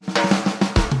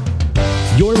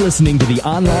You're listening to the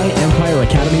Online Empire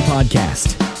Academy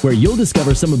podcast, where you'll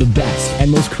discover some of the best and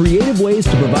most creative ways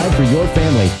to provide for your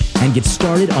family and get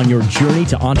started on your journey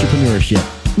to entrepreneurship.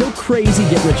 No crazy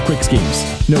get-rich-quick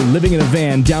schemes. No living in a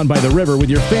van down by the river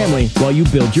with your family while you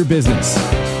build your business.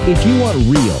 If you want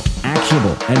real,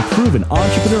 actionable, and proven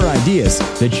entrepreneur ideas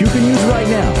that you can use right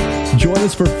now, join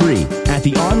us for free at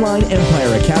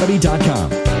theonlineempireacademy.com.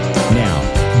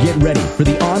 Now, get ready for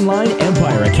the Online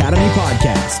Empire Academy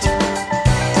podcast.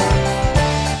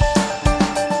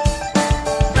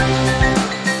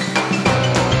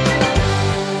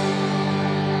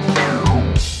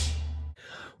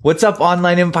 What's up,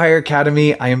 Online Empire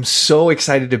Academy? I am so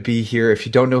excited to be here. If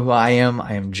you don't know who I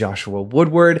am Joshua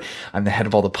Woodward. I'm the head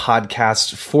of all the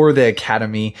podcasts for the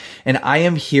Academy, and I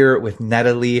am here with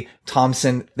Natalie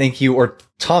Thompson. Thank you, or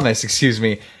Thomas, excuse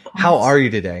me. How are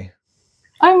you today?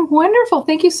 I'm wonderful.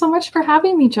 Thank you so much for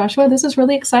having me, Joshua. This is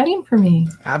really exciting for me.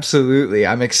 Absolutely.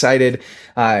 I'm excited.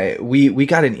 We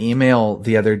got an email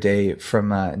the other day from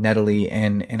Natalie,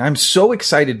 and I'm so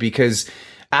excited because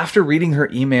after reading her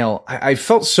email, I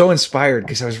felt so inspired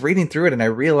because I was reading through it and I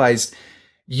realized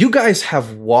you guys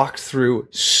have walked through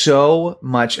so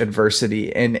much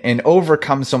adversity and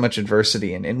overcome so much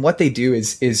adversity. And what they do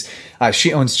is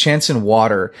she owns Chance and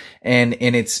Water, and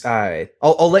it's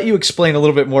I'll let you explain a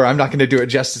little bit more. I'm not going to do it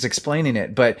justice explaining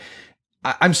it, but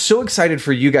I'm so excited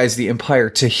for you guys, the Empire,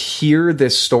 to hear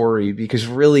this story, because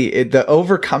really the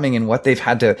overcoming and what they've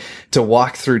had to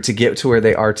walk through to get to where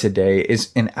they are today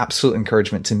is an absolute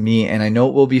encouragement to me. And I know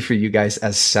it will be for you guys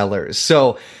as sellers.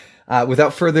 So,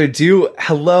 without further ado,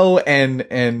 hello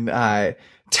and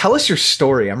tell us your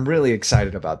story. I'm really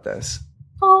excited about this.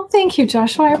 Oh, thank you,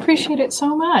 Joshua. I appreciate it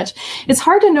so much. It's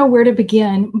hard to know where to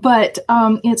begin, but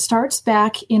it starts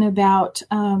back in about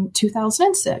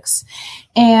 2006.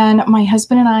 And my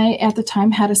husband and I, at the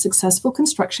time, had a successful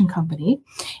construction company,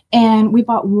 and we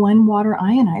bought one water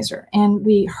ionizer. And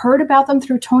we heard about them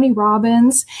through Tony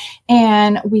Robbins,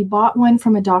 and we bought one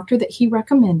from a doctor that he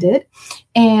recommended.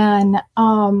 And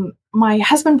my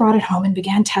husband brought it home and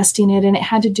began testing it, and it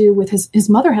had to do with his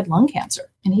mother had lung cancer,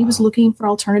 and he was looking for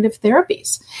alternative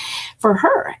therapies for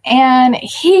her. And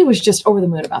he was just over the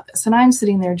moon about this. And I'm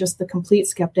sitting there just the complete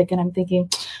skeptic, and I'm thinking,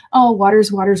 oh,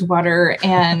 water's water.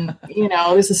 And,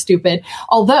 this is stupid.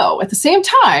 Although at the same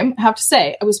time, I have to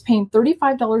say, I was paying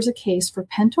 $35 a case for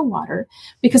Penta water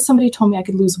because somebody told me I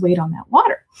could lose weight on that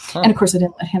water. Huh. And of course I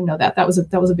didn't let him know that. That was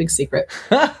a big secret.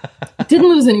 Didn't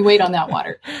lose any weight on that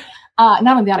water. Not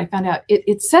only that, I found out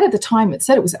it said at the time, it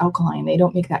said it was alkaline. They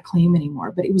don't make that claim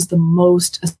anymore, but it was the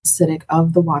most acidic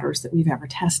of the waters that we've ever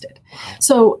tested.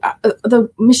 So the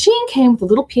machine came with a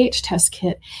little pH test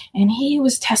kit, and he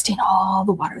was testing all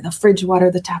the water, the fridge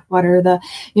water, the tap water, the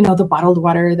bottled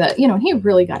water, and he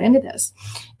really got into this.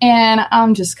 And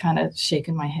I'm just kind of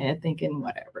shaking my head thinking,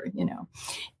 whatever,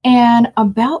 And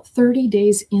about 30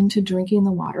 days into drinking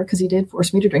the water, because he did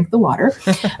force me to drink the water,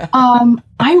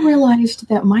 I realized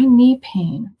that my knee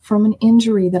pain from an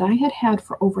injury that I had had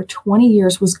for over 20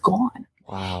 years was gone.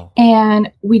 Wow.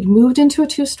 And we'd moved into a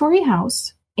 2-story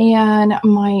house, and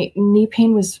my knee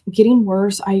pain was getting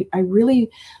worse. I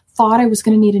really thought I was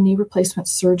going to need a knee replacement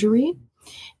surgery,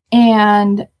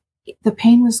 and the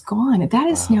pain was gone. That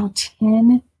is now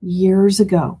 10 years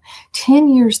ago, 10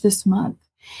 years this month.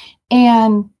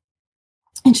 And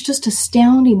it's just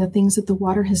astounding the things that the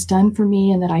water has done for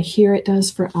me and that I hear it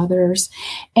does for others.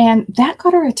 And that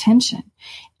got our attention.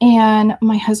 And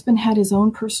my husband had his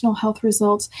own personal health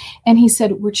results, and he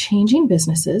said, we're changing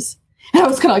businesses. And I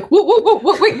was kind of like, whoa,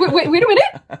 wait a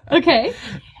minute. Okay.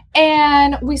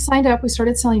 And we signed up, we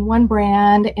started selling one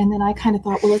brand. And then I kind of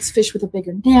thought, well, let's fish with a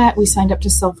bigger net. We signed up to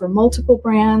sell for multiple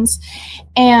brands,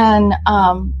 and,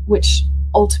 which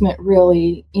ultimate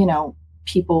really,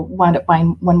 people wound up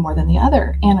buying one more than the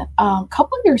other. And a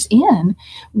couple of years in,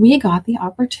 we got the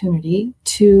opportunity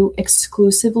to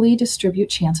exclusively distribute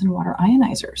Chance and Water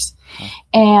ionizers. Okay.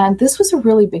 And this was a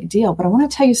really big deal, but I want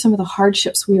to tell you some of the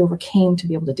hardships we overcame to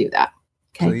be able to do that.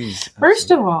 Okay. Please.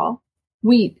 First of all,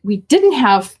 we didn't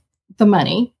have the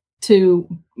money to,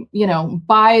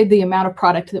 buy the amount of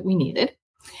product that we needed.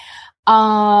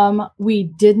 We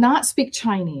did not speak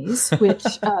Chinese, which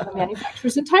the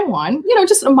manufacturer's in Taiwan,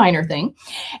 just a minor thing.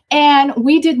 And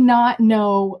we did not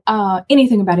know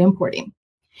anything about importing.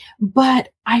 But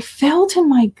I felt in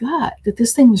my gut that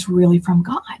this thing was really from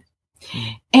God.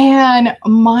 And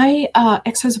my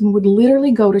ex-husband would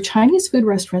literally go to Chinese food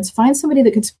restaurants, find somebody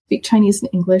that could speak Chinese and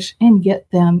English, and get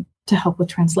them to help with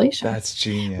translation. That's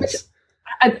genius.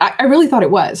 I really thought it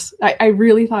was. I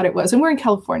really thought it was. And we're in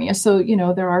California, so,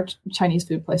 there are Chinese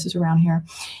food places around here.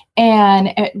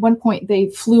 And at one point, they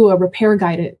flew a repair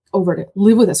guy over to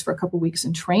live with us for a couple of weeks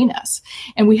and train us.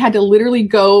 And we had to literally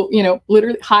go,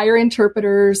 literally hire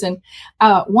interpreters. And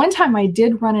one time I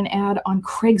did run an ad on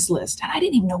Craigslist, and I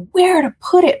didn't even know where to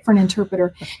put it for an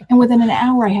interpreter. And within an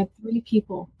hour, I had 3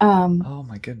 people. Oh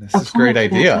my goodness, that's a great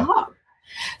idea.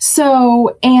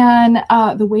 So, and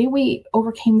the way we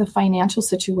overcame the financial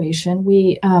situation,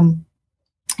 we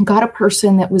got a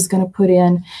person that was going to put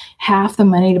in half the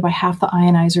money to buy half the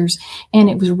ionizers. And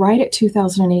it was right at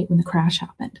 2008 when the crash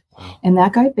happened. Wow. And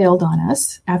that guy bailed on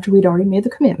us after we'd already made the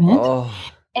commitment. Oh.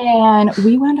 And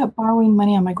we wound up borrowing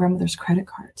money on my grandmother's credit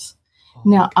cards. Oh,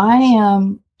 now, I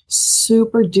am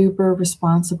super duper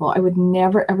responsible. I would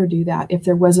never, ever do that if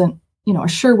there wasn't, a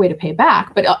sure way to pay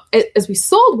back. But as we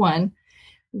sold one,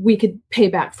 we could pay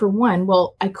back for one.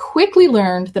 Well, I quickly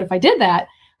learned that if I did that,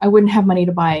 I wouldn't have money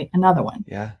to buy another one.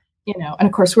 Yeah. And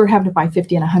of course we were having to buy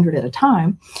 50 and 100 at a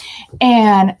time.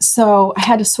 And so I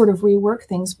had to sort of rework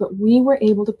things, but we were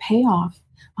able to pay off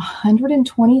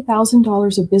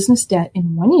 $120,000 of business debt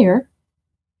in 1 year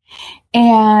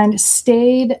and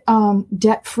stayed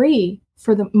debt-free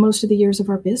for the most of the years of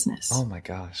our business. Oh my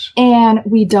gosh. And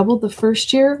we doubled the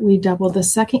first year, we doubled the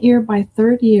second year. By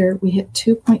third year, we hit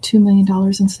 $2.2 million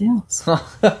in sales.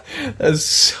 That's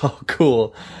so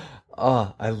cool.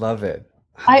 Oh, I love it.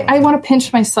 I want to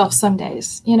pinch myself some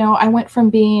days. I went from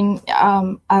being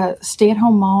a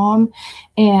stay-at-home mom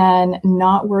and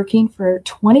not working for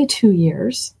 22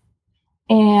 years.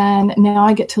 And now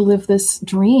I get to live this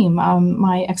dream.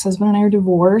 My ex-husband and I are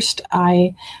divorced.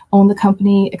 I own the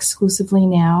company exclusively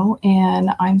now, and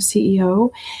I'm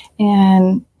CEO.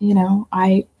 And,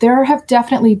 there have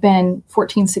definitely been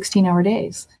 14, 16-hour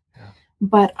days.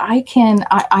 But I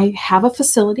have a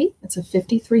facility. It's a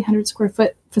 5,300 square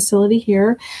foot facility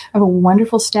here. I have a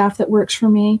wonderful staff that works for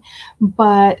me.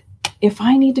 But if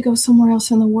I need to go somewhere else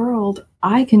in the world,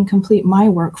 I can complete my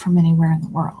work from anywhere in the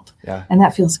world. Yeah. And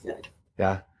that feels good.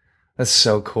 Yeah. That's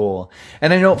so cool.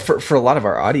 And I know for a lot of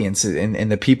our audience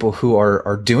and the people who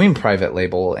are doing private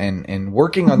label and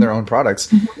working on their own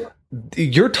products,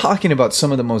 you're talking about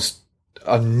some of the most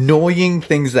annoying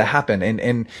things that happen.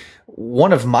 And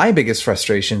one of my biggest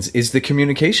frustrations is the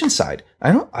communication side.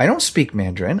 I don't speak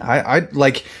Mandarin. I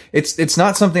like, it's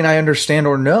not something I understand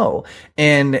or know.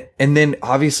 And then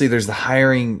obviously there's the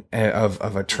hiring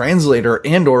of a translator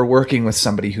and or working with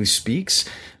somebody who speaks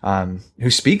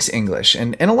English.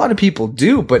 And a lot of people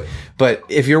do, but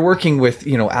if you're working with,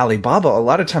 Alibaba, a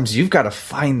lot of times you've got to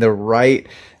find the right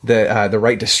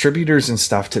distributors and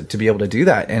stuff to be able to do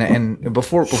that. And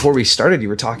before we started, you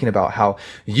were talking about how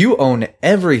you own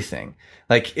everything.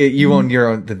 Like you own your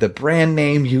own, the brand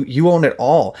name, you own it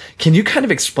all. Can you kind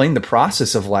of explain the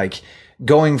process of like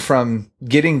going from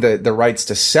getting the rights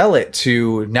to sell it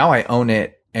to now I own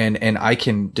it and I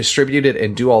can distribute it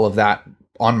and do all of that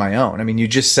on my own? I mean, you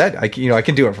just said, I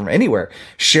can do it from anywhere.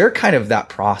 Share kind of that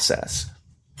process.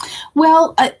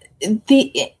 Well,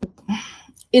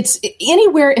 it's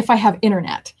anywhere if I have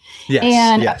internet. Yes,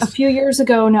 and yes. A few years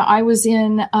ago, now I was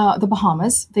in the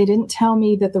Bahamas. They didn't tell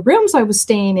me that the rooms I was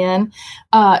staying in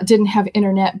didn't have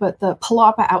internet, but the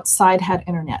palapa outside had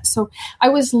internet. So I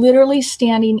was literally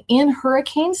standing in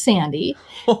Hurricane Sandy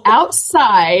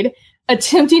outside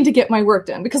attempting to get my work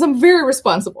done because I'm very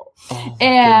responsible. Oh,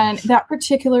 and goodness. That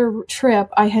particular trip,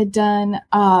 I had done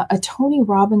a Tony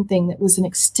Robbins thing that was an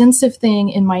extensive thing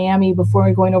in Miami before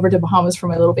going over to Bahamas for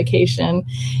my little vacation.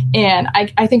 And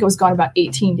I think it was gone about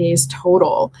 18 days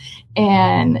total.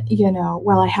 And,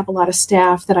 while I have a lot of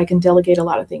staff that I can delegate a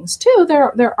lot of things to,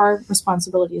 there are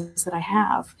responsibilities that I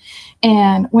have.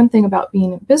 And one thing about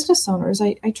being business owners,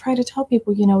 I try to tell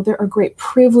people, there are great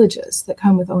privileges that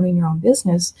come with owning your own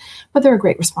business, but there are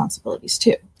great responsibilities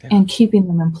too. Yeah. And keeping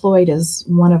them employed is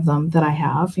one of them that I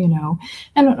have, and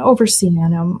overseeing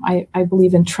them. I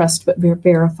believe in trust, but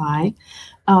verify,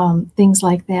 things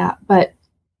like that. But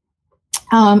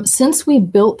since we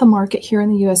built the market here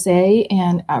in the USA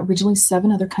and originally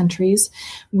 7 other countries,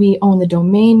 we own the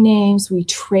domain names, we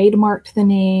trademarked the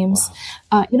names.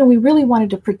 Wow. We really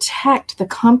wanted to protect the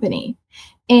company.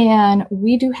 And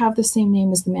we do have the same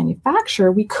name as the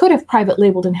manufacturer. We could have private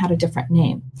labeled and had a different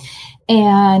name.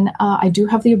 And I do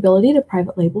have the ability to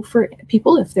private label for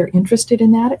people if they're interested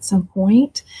in that at some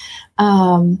point.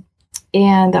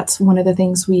 And that's one of the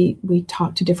things we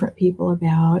talk to different people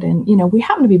about. And, we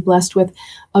happen to be blessed with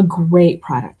a great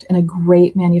product and a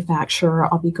great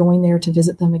manufacturer. I'll be going there to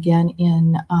visit them again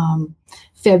in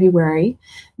February.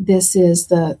 This is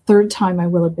the 3rd time I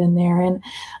will have been there. And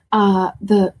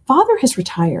the father has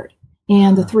retired.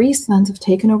 And the three sons have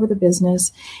taken over the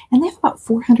business, and they have about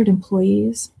 400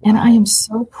 employees. And I am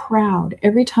so proud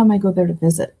every time I go there to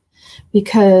visit,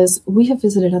 because we have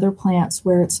visited other plants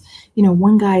where it's,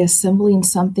 one guy assembling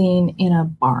something in a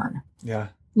barn. Yeah.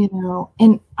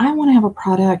 And I want to have a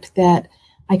product that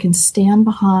I can stand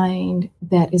behind,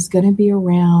 that is going to be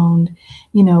around.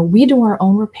 We do our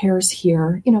own repairs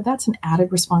here. That's an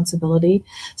added responsibility.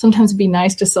 Sometimes it'd be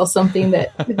nice to sell something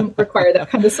that didn't require that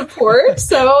kind of support.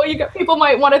 So people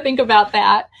might want to think about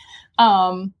that.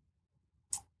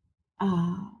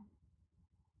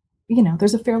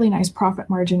 There's a fairly nice profit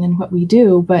margin in what we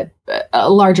do, but a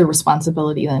larger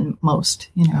responsibility than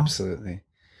most, Absolutely.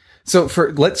 So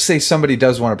let's say somebody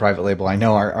does want a private label. I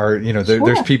know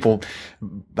there's people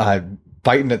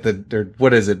biting at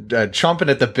chomping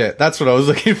at the bit. That's what I was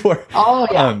looking for. Oh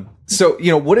yeah. So,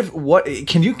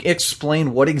 can you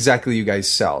explain what exactly you guys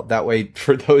sell? That way,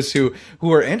 for those who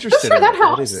are interested, sure, that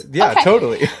helps. What is it? Yeah, okay.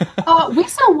 Totally. We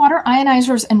sell water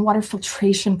ionizers and water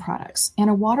filtration products. And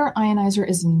a water ionizer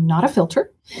is not a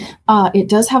filter. It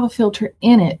does have a filter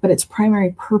in it, but its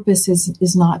primary purpose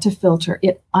is not to filter.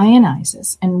 It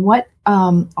ionizes. And what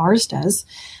ours does,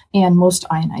 and most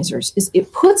ionizers, is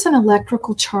it puts an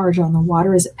electrical charge on the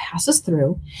water as it passes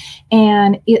through,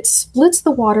 and it splits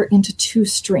the water into two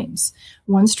streams.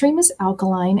 One stream is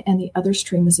alkaline and the other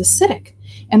stream is acidic.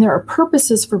 And there are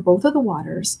purposes for both of the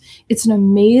waters. It's an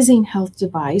amazing health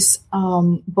device,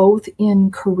 both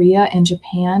in Korea and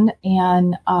Japan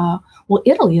and,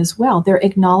 Italy as well. They're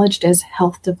acknowledged as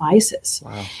health devices.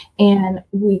 Wow. And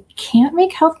we can't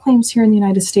make health claims here in the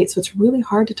United States, so it's really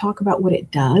hard to talk about what it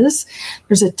does.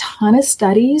 There's a ton of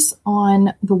studies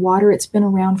on the water. It's been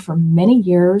around for many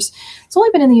years. It's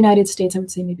only been in the United States, I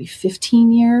would say maybe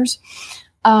 15 years.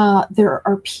 There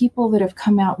are people that have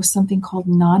come out with something called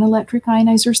non-electric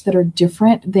ionizers that are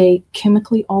different. They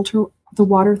chemically alter the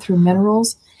water through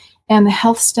minerals. And the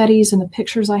health studies and the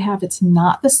pictures I have, it's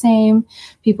not the same.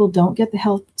 People don't get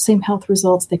the same health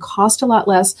results. They cost a lot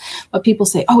less, but people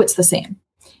say, oh, it's the same.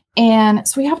 And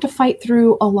so we have to fight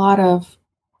through a lot of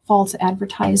false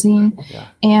advertising. Yeah.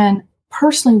 And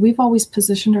personally, we've always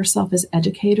positioned ourselves as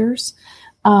educators.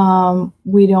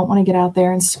 We don't want to get out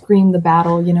there and scream the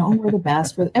battle, oh, we're the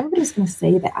best. Everybody's going to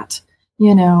say that,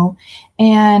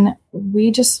 and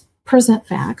we just present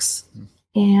facts.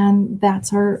 And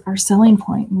that's our selling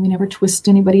point. We never twist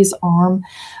anybody's arm.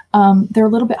 They're a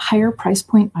little bit higher price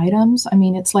point items. I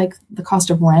mean, it's like the cost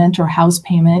of rent or house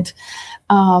payment,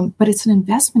 but it's an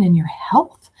investment in your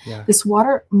health. Yeah. This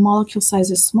water molecule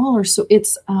size is smaller, so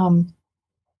it's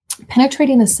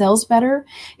penetrating the cells better.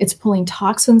 It's pulling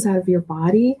toxins out of your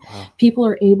body. Wow. People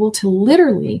are able to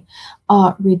literally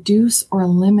reduce or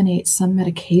eliminate some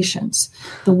medications.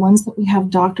 The ones that we have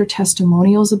doctor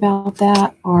testimonials about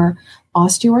that are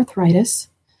osteoarthritis,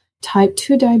 type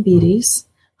 2 diabetes,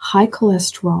 high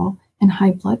cholesterol, and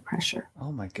high blood pressure.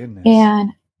 Oh my goodness.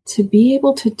 And to be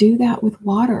able to do that with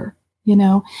water,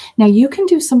 now you can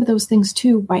do some of those things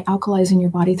too by alkalizing your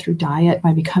body through diet,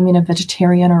 by becoming a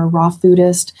vegetarian or a raw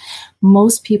foodist.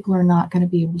 Most people are not going to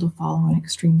be able to follow an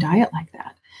extreme diet like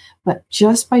that. But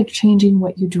just by changing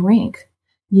what you drink,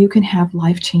 you can have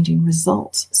life-changing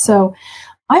results. So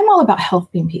I'm all about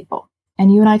helping people.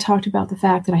 And you and I talked about the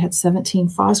fact that I had 17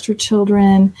 foster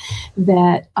children,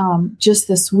 that just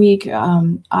this week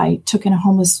I took in a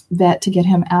homeless vet to get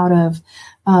him out of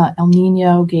El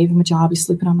Nino, gave him a job. He's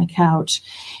sleeping on my couch.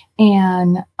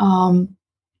 And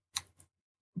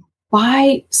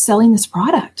by selling this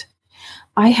product,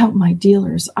 I help my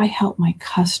dealers. I help my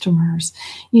customers.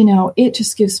 It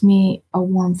just gives me a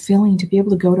warm feeling to be able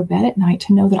to go to bed at night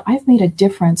to know that I've made a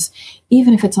difference,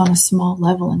 even if it's on a small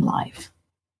level in life.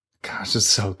 Gosh, that's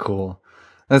so cool.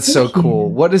 That's so cool.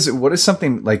 What is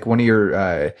something like one of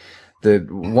your,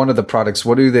 one of the products,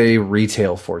 what do they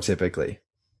retail for typically?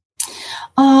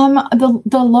 The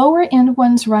lower end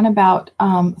ones run about,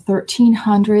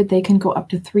 1,300. They can go up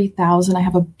to 3,000. I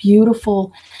have a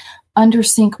beautiful under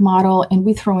sink model, and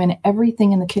we throw in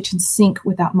everything in the kitchen sink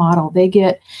with that model. They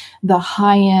get the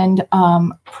high end,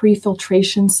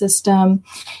 pre-filtration system.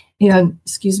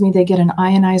 They get an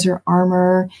ionizer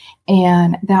armor,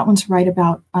 and that one's right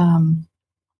about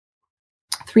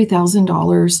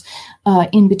 $3,000.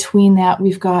 In between that,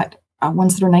 we've got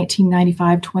ones that are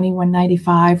 $1,995,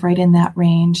 $2,195, right in that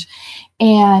range.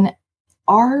 And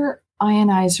our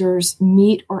ionizers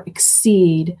meet or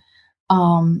exceed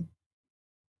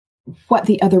what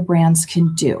the other brands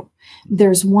can do.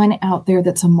 There's one out there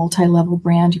that's a multi-level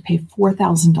brand. You pay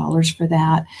 $4,000 for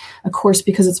that. Of course,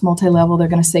 because it's multi-level, they're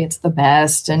going to say it's the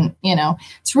best. And,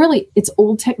 it's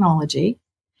old technology.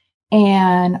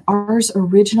 And ours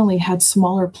originally had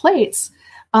smaller plates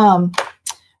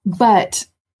But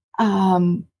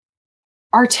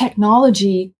our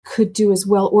technology could do as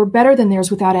well or better than theirs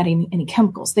without adding any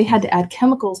chemicals. They had to add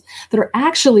chemicals that are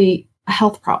actually a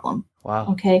health problem.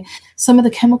 Wow. Okay. Some of the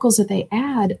chemicals that they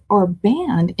add are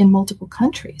banned in multiple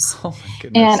countries. Oh my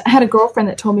goodness. And I had a girlfriend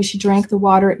that told me she drank the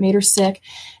water. It made her sick.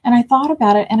 And I thought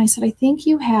about it and I said, I think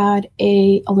you had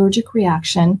a allergic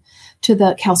reaction to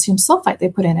the calcium sulfite they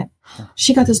put in it. Huh.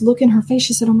 She got this look in her face.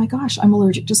 She said, oh my gosh, I'm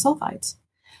allergic to sulfites.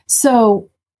 So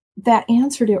that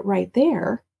answered it right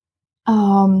there.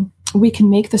 We can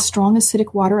make the strong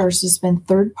acidic water. Ours has been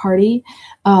third-party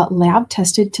lab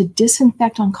tested to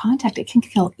disinfect on contact. It can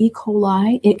kill E.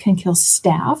 coli. It can kill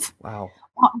staph. Wow.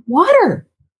 Water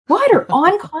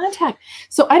on contact.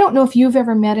 So I don't know if you've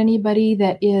ever met anybody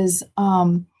that is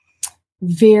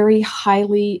very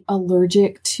highly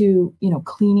allergic to,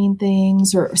 cleaning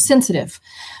things or sensitive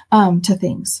to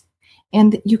things.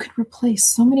 And you can replace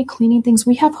so many cleaning things.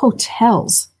 We have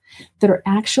hotels that are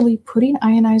actually putting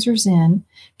ionizers in,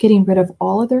 getting rid of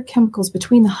all of their chemicals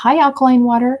between the high alkaline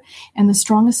water and the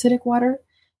strong acidic water.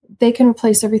 They can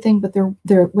replace everything, but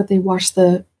they're what they wash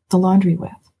the laundry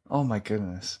with. Oh my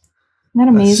goodness. Isn't that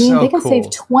amazing? So they can cool. save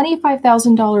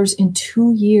 $25,000 in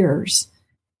 2 years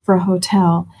for a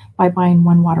hotel by buying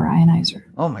one water ionizer.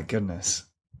 Oh my goodness.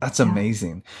 That's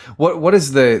amazing. What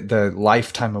is the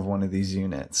lifetime of one of these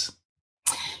units?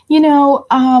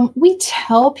 We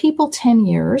tell people 10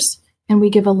 years and we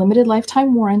give a limited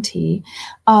lifetime warranty.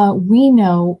 We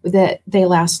know that they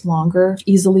last longer,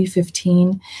 easily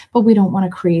 15, but we don't want to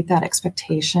create that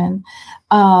expectation.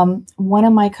 One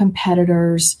of my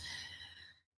competitors,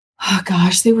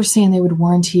 they were saying they would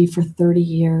warranty for 30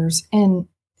 years. And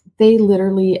they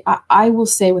literally, I will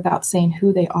say without saying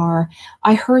who they are,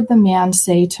 I heard the man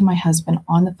say to my husband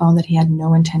on the phone that he had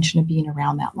no intention of being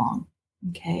around that long.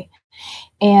 Okay.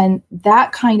 And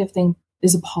that kind of thing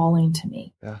is appalling to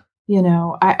me. Yeah.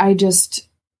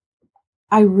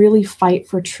 I really fight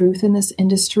for truth in this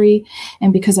industry.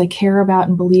 And because I care about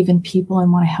and believe in people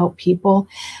and want to help people,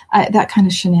 that kind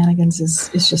of shenanigans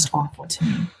is just awful to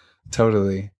me.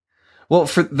 Totally. Well,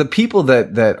 for the people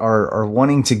that are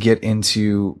wanting to get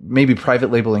into maybe private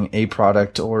labeling a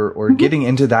product or mm-hmm. getting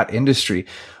into that industry,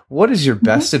 what is your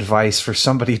best mm-hmm. advice for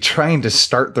somebody trying to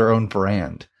start their own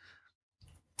brand?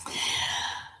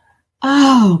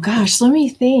 Oh gosh, let me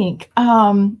think.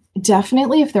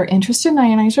 Definitely if they're interested in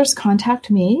ionizers, contact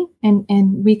me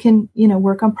and we can,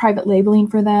 work on private labeling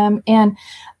for them. And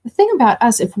the thing about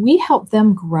us, if we help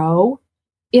them grow,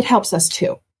 it helps us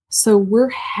too. So we're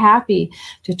happy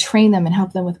to train them and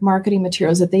help them with marketing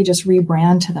materials that they just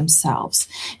rebrand to themselves.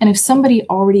 And if somebody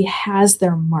already has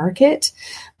their market,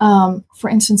 for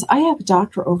instance, I have a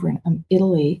doctor over in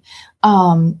Italy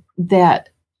that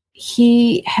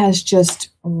he has just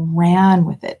ran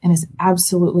with it and is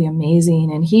absolutely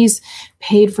amazing. And he's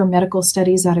paid for medical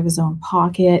studies out of his own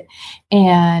pocket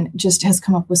and just has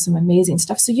come up with some amazing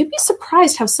stuff. So you'd be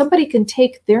surprised how somebody can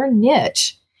take their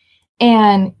niche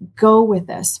and go with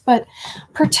this. But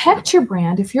protect your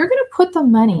brand. If you're going to put the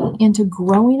money into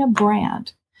growing a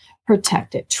brand,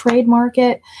 protect it, trademark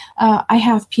it. I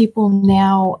have people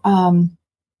now,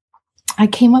 I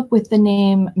came up with the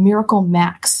name Miracle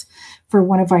Max for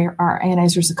one of our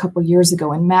ionizers a couple years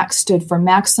ago, and MAX stood for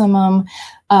Maximum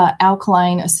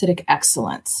Alkaline Acidic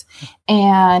Excellence.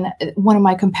 And one of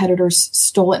my competitors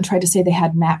stole it and tried to say they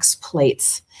had Max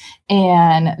plates,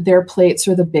 and their plates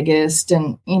are the biggest,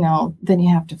 and then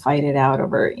you have to fight it out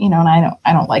over, and I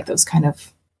don't like those kind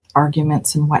of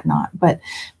arguments and whatnot. But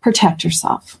protect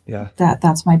yourself. Yeah,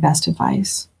 that's my best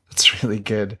advice. That's really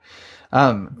good.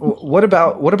 What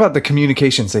about the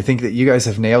communications? I think that you guys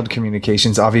have nailed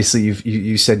communications. Obviously,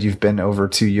 you said you've been over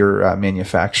to your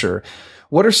manufacturer.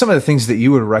 What are some of the things that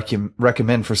you would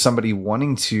recommend for somebody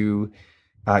wanting to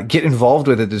get involved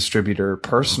with a distributor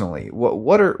personally?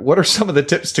 What are some of the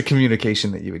tips to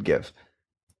communication that you would give?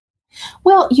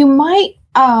 Well, you might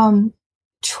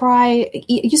try.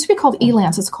 It used to be called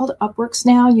Elance. It's called Upworks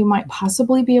now. You might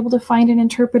possibly be able to find an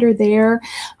interpreter there.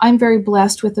 I'm very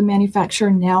blessed with the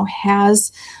manufacturer now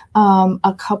has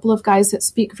a couple of guys that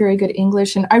speak very good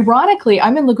English. And ironically,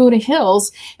 I'm in Laguna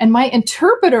Hills, and my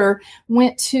interpreter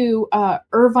went to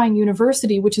Irvine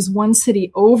University, which is one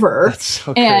city over. That's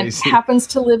so and crazy. Happens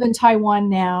to live in Taiwan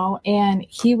now. And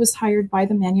he was hired by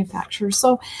the manufacturer.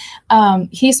 So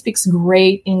he speaks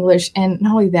great English. And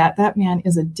not only that, that man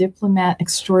is a diplomat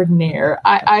extraordinaire.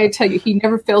 I tell you, he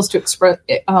never fails to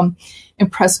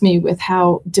impress me with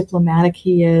how diplomatic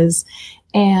he is.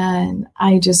 And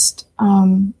I just,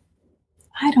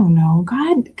 I don't know.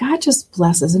 God just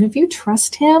blesses. And if you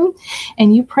trust him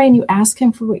and you pray and you ask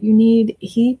him for what you need,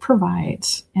 he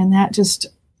provides. And that just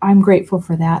I'm grateful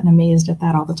for that and amazed at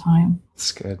that all the time.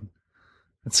 That's good.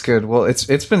 That's good. Well,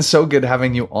 it's been so good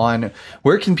having you on.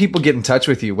 Where can people get in touch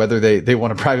with you, whether they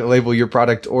want to private label your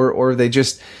product or they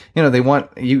just, they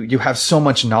want you have so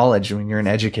much knowledge when you're an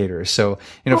educator. So,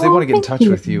 if they want to get in touch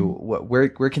with you,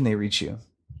 where can they reach you?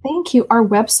 Thank you. Our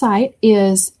website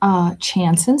is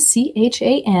Chanson,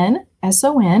 CHANSON,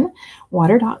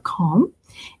 water.com.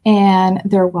 And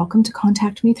they're welcome to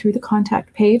contact me through the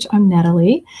contact page. I'm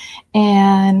Natalie.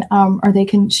 And or they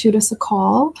can shoot us a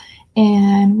call.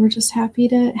 And we're just happy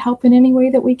to help in any way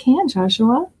that we can,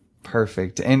 Joshua.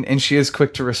 Perfect. And she is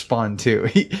quick to respond too.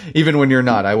 Even when you're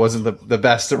not. I wasn't the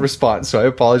best at response, so I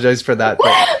apologize for that. But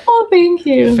oh, thank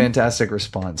you. Fantastic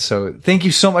response. So thank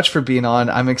you so much for being on.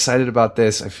 I'm excited about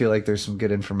this. I feel like there's some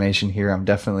good information here. I'm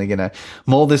definitely going to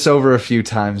mull this over a few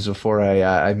times before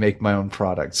I make my own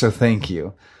product. So thank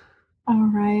you.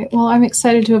 All right. Well, I'm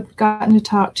excited to have gotten to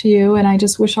talk to you, and I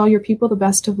just wish all your people the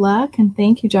best of luck. And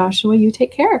thank you, Joshua. You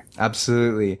take care.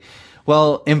 Absolutely.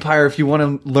 Well, Empire, if you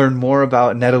want to learn more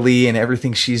about Natalie and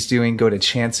everything she's doing, go to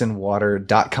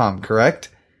chansonwater.com, correct?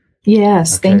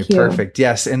 Yes, okay, thank you. Perfect.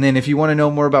 Yes. And then if you want to know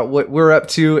more about what we're up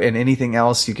to and anything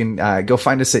else, you can go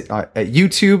find us at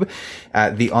YouTube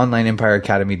at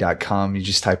theonlineempireacademy.com. You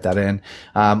just type that in.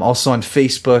 Also on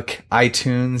Facebook,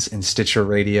 iTunes, and Stitcher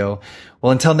Radio.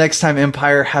 Well, until next time,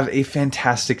 Empire, have a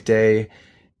fantastic day.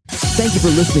 Thank you for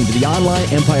listening to the Online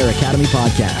Empire Academy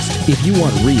podcast. If you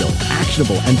want real,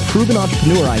 actionable, and proven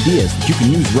entrepreneur ideas that you can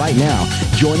use right now,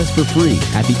 join us for free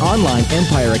at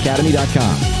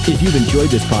theonlineempireacademy.com. If you've enjoyed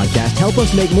this podcast, help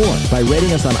us make more by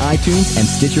rating us on iTunes and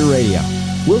Stitcher Radio.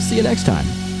 We'll see you next time.